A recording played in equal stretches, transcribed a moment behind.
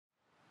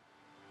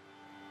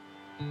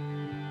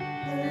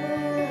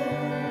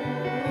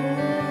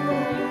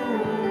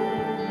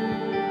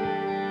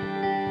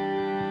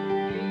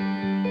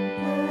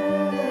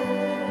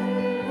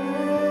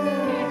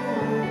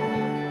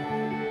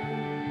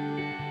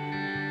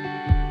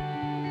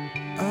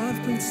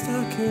I've been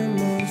stuck here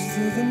most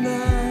of the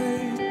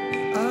night.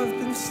 I've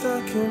been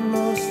stuck here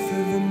most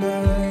of the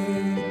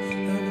night,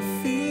 and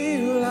I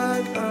feel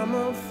like I'm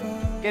on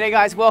fire. G'day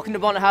guys, welcome to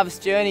Bondi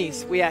Harvest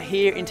Journeys. We are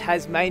here in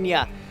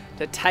Tasmania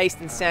to taste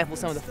and sample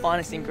some of the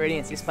finest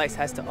ingredients this place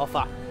has to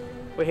offer.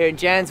 We're here in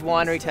Jansz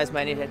Winery,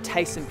 Tasmania to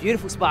taste some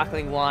beautiful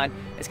sparkling wine.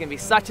 It's going to be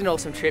such an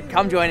awesome trip.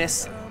 Come join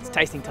us. It's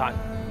tasting time.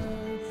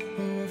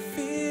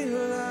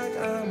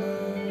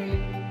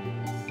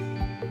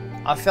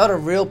 I've felt a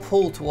real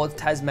pull towards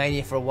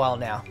Tasmania for a while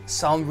now,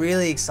 so I'm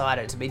really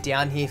excited to be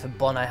down here for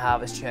Bondi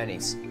Harvest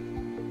Journeys.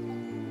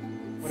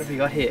 What have you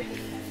got here?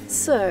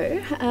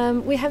 So,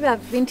 we have our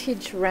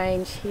vintage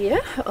range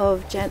here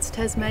of Jansz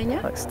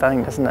Tasmania. Looks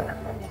stunning, doesn't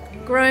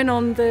it? Grown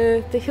on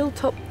the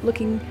hilltop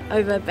looking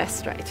over Bass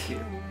Strait.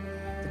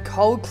 The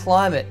cold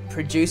climate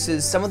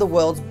produces some of the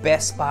world's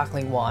best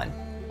sparkling wine.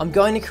 I'm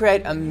going to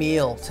create a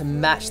meal to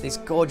match this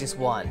gorgeous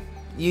wine,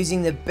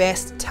 using the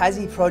best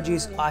Tassie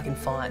produce I can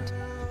find.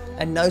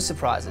 And no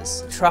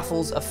surprises,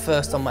 truffles are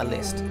first on my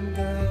list.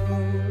 Oh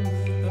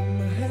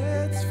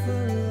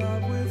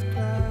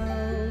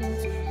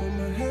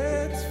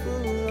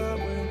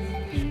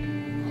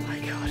my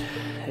god,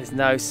 there's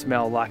no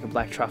smell like a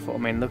black truffle. I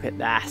mean, look at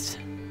that.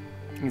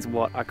 It's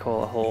what I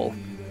call a haul.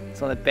 It's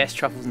one of the best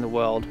truffles in the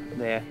world.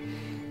 They're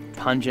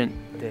pungent,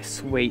 they're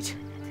sweet,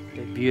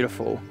 they're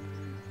beautiful,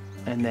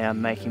 and they are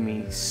making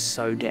me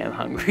so damn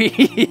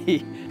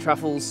hungry.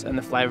 Truffles and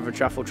the flavour of a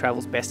truffle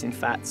travels best in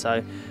fat,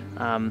 so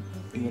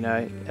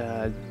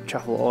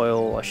truffle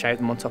oil, I shave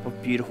them on top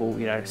of beautiful,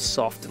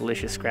 soft,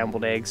 delicious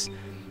scrambled eggs.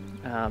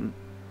 The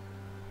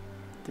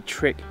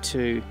trick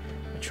to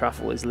a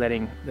truffle is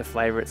letting the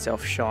flavour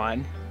itself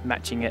shine,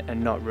 matching it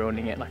and not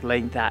ruining it, like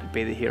letting that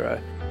be the hero.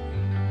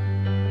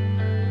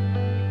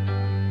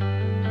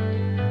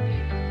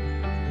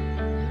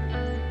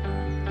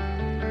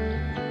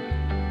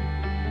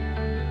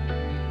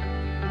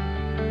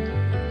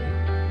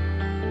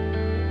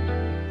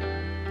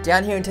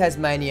 Down here in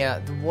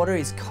Tasmania, the water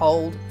is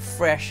cold,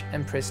 fresh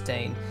and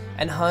pristine,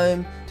 and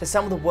home to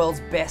some of the world's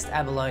best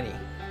abalone.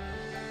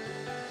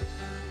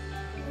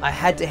 I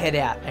had to head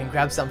out and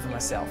grab some for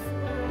myself.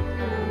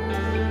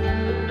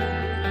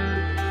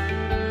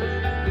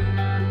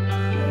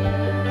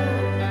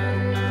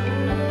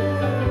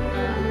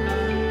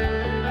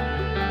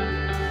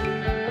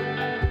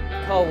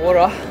 Cold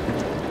water,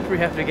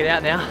 pretty happy to get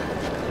out now,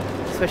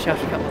 especially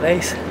after a couple of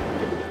these.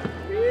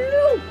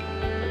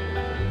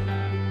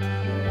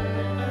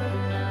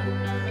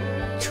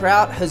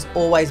 Trout has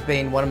always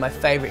been one of my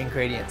favourite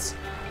ingredients,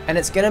 and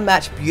it's going to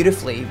match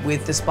beautifully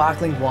with the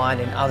sparkling wine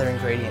and other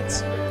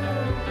ingredients.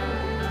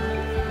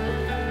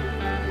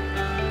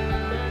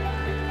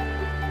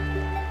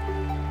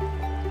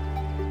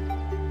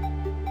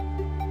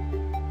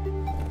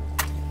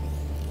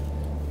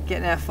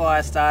 Getting our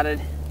fire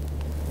started,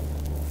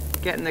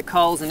 getting the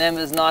coals and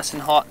embers nice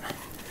and hot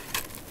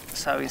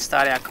so we can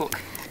start our cook.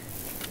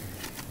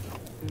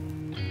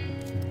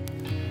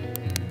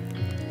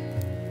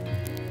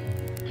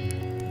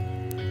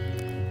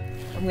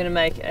 I'm going to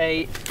make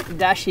a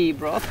dashi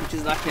broth, which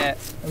is like a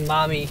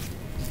umami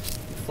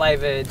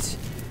flavoured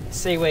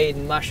seaweed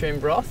and mushroom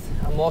broth.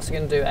 I'm also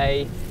going to do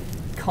a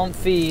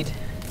confit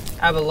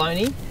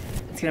abalone.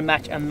 It's going to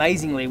match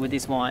amazingly with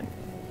this wine.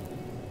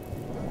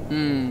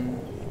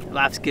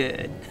 Life's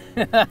good.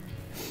 I'm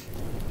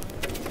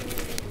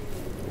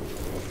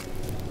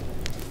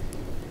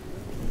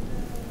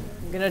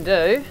going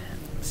to do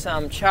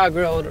some char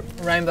grilled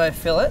rainbow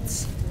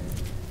fillets,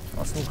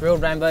 or some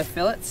grilled rainbow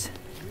fillets.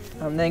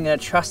 I'm then going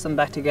to truss them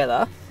back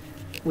together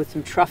with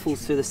some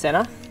truffles through the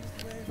centre,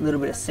 a little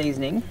bit of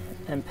seasoning,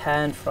 and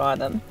pan fry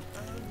them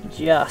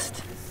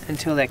just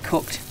until they're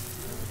cooked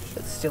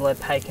but still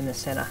opaque in the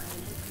centre.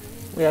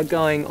 We are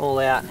going all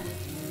out.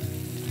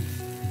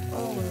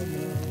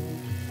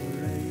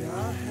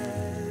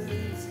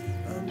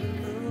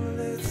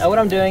 Now what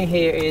I'm doing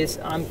here is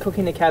I'm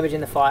cooking the cabbage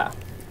in the fire.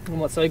 And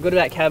what's so good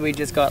about cabbage,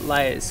 it's got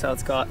layers, so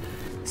it's got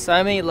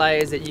so many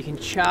layers that you can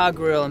char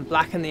grill and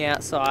blacken the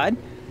outside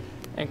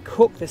and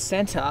cook the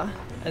center,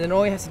 and then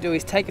all you have to do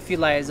is take a few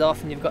layers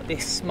off and you've got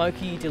this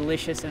smoky,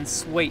 delicious and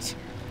sweet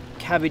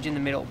cabbage in the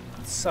middle.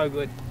 It's so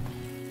good.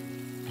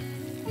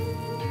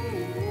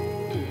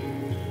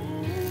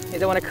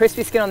 If I want a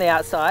crispy skin on the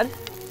outside,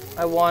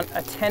 I want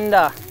a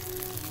tender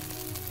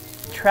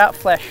trout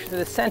flesh to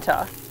the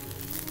center,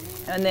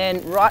 and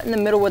then right in the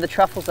middle where the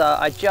truffles are,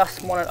 I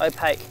just want it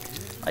opaque.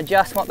 I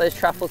just want those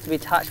truffles to be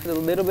touched with a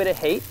little bit of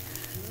heat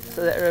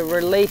so that it will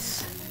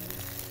release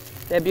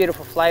their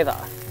beautiful flavour.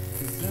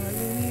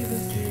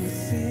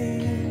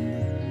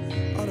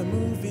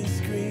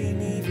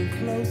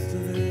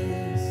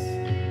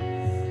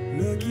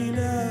 Looking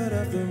out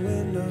of the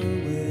window,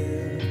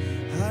 we're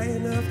high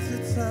enough to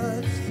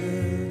touch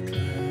the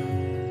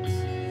clouds,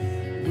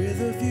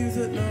 with a view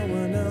that no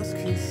one else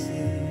can see.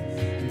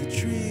 And the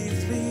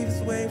trees,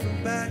 leaves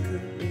waving back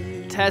at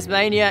me.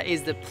 Tasmania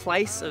is the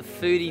place of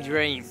foodie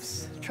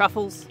dreams.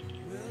 Truffles,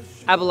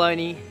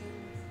 abalone,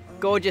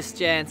 gorgeous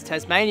Jansz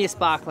Tasmania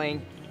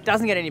sparkling.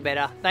 Doesn't get any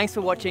better. Thanks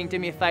for watching. Do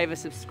me a favour,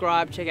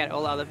 subscribe, check out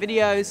all other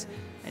videos,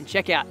 and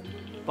check out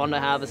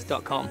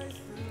bondiharvest.com.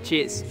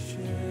 Cheers.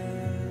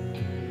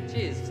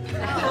 Cheers.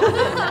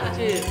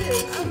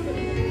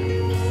 Cheers.